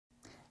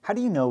How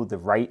do you know the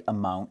right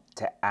amount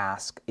to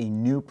ask a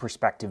new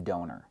prospective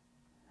donor?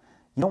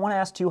 You don't want to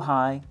ask too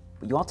high,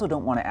 but you also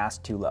don't want to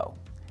ask too low.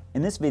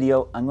 In this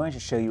video, I'm going to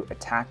show you a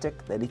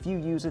tactic that if you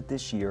use it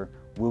this year,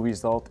 will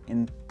result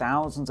in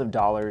thousands of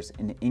dollars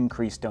in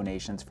increased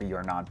donations for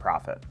your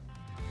nonprofit.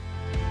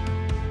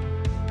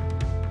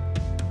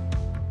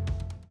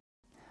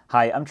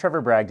 Hi, I'm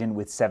Trevor Bragdon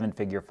with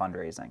 7-Figure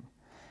Fundraising.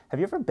 Have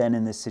you ever been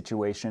in this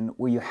situation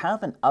where you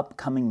have an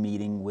upcoming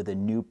meeting with a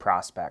new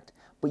prospect,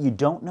 but you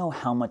don't know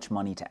how much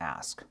money to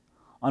ask?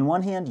 On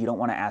one hand, you don't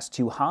want to ask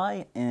too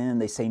high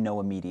and they say no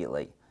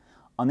immediately.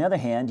 On the other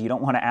hand, you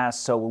don't want to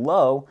ask so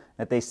low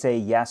that they say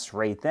yes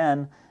right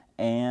then,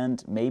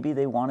 and maybe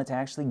they wanted to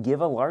actually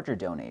give a larger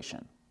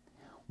donation.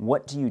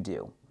 What do you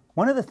do?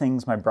 One of the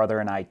things my brother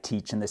and I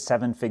teach in the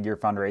 7-Figure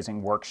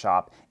Fundraising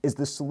workshop is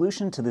the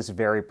solution to this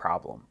very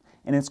problem,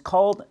 and it's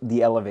called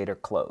the elevator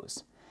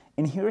close.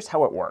 And here's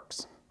how it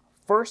works.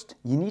 First,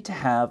 you need to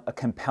have a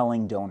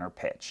compelling donor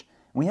pitch.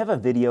 We have a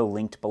video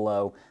linked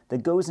below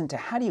that goes into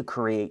how do you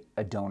create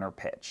a donor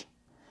pitch.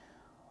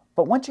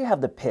 But once you have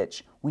the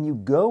pitch, when you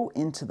go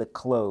into the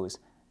close,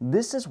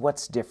 this is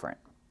what's different.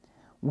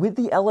 With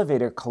the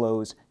elevator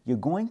close, you're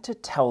going to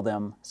tell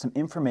them some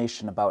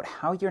information about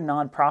how your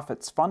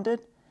nonprofit's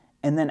funded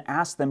and then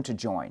ask them to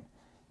join.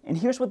 And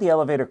here's what the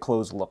elevator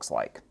close looks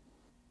like.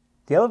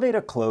 The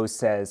elevator close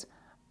says,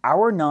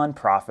 our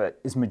nonprofit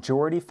is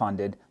majority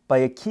funded by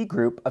a key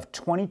group of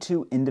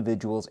 22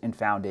 individuals and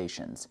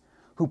foundations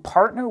who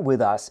partner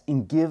with us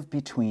and give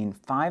between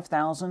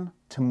 $5,000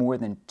 to more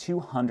than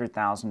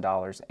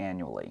 $200,000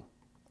 annually.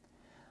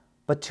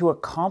 But to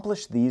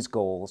accomplish these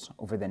goals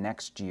over the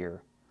next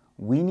year,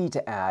 we need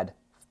to add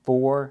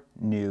 4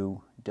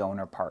 new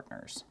donor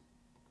partners.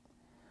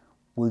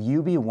 Will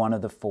you be one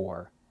of the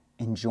 4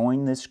 and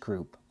join this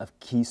group of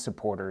key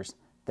supporters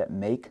that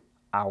make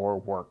our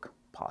work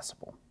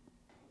possible?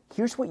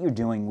 Here's what you're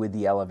doing with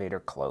the elevator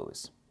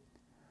close.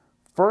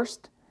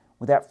 First,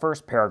 with that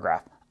first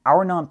paragraph,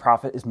 our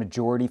nonprofit is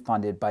majority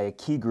funded by a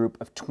key group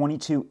of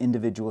 22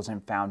 individuals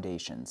and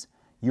foundations.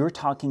 You're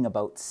talking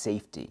about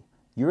safety.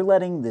 You're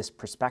letting this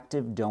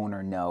prospective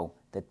donor know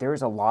that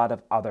there's a lot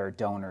of other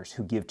donors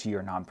who give to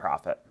your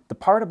nonprofit. The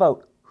part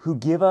about who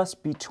give us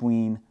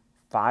between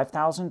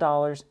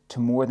 $5,000 to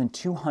more than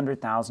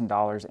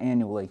 $200,000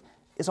 annually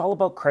is all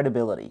about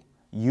credibility.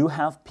 You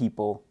have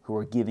people who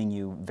are giving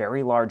you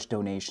very large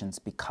donations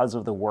because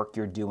of the work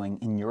you're doing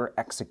in your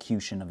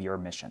execution of your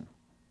mission.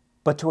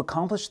 But to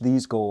accomplish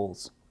these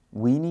goals,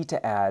 we need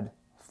to add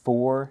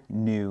 4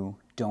 new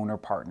donor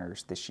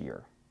partners this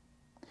year.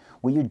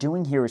 What you're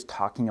doing here is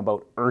talking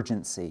about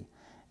urgency,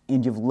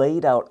 and you've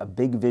laid out a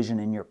big vision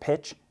in your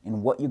pitch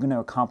and what you're going to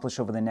accomplish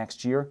over the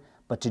next year,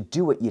 but to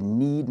do it, you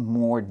need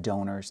more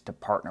donors to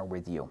partner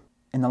with you.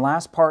 And the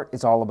last part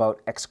is all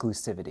about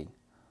exclusivity.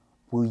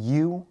 Will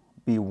you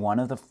be one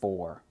of the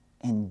 4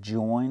 and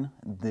join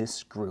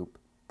this group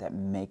that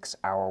makes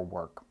our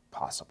work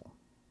possible?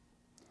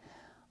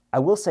 I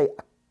will say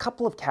a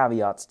couple of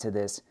caveats to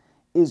this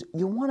is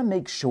you want to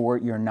make sure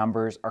your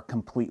numbers are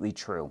completely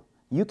true.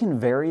 You can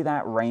vary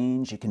that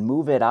range, you can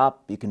move it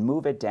up, you can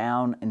move it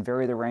down and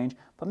vary the range,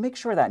 but make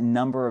sure that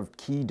number of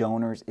key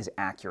donors is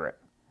accurate.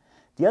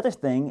 The other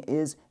thing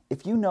is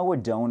if you know a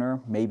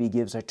donor maybe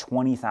gives a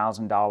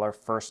 $20,000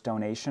 first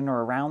donation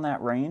or around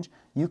that range,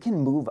 you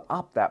can move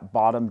up that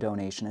bottom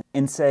donation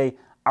and say,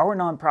 our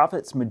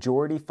nonprofit's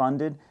majority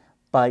funded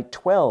by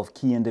 12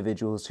 key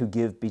individuals who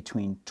give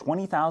between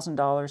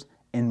 $20,000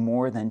 and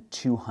more than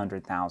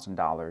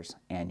 $200,000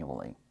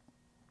 annually.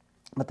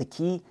 But the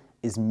key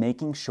is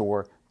making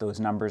sure those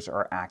numbers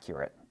are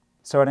accurate.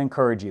 So I'd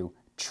encourage you,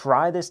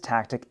 try this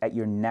tactic at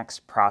your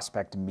next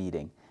prospect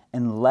meeting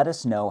and let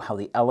us know how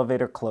the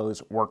elevator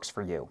close works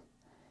for you.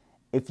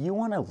 If you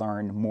want to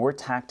learn more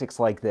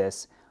tactics like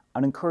this,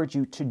 I'd encourage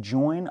you to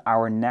join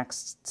our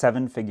next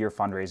 7-Figure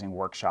Fundraising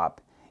workshop.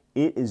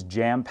 It is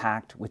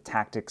jam-packed with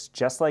tactics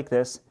just like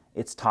this.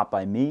 It's taught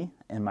by me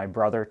and my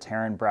brother,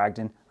 Taryn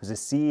Bragdon, who's a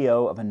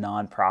CEO of a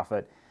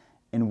nonprofit,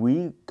 and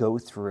we go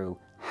through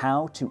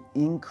how to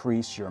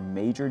increase your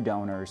major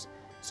donors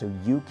so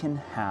you can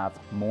have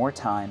more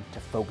time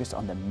to focus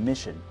on the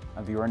mission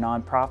of your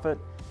nonprofit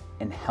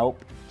and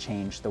help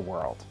change the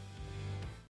world.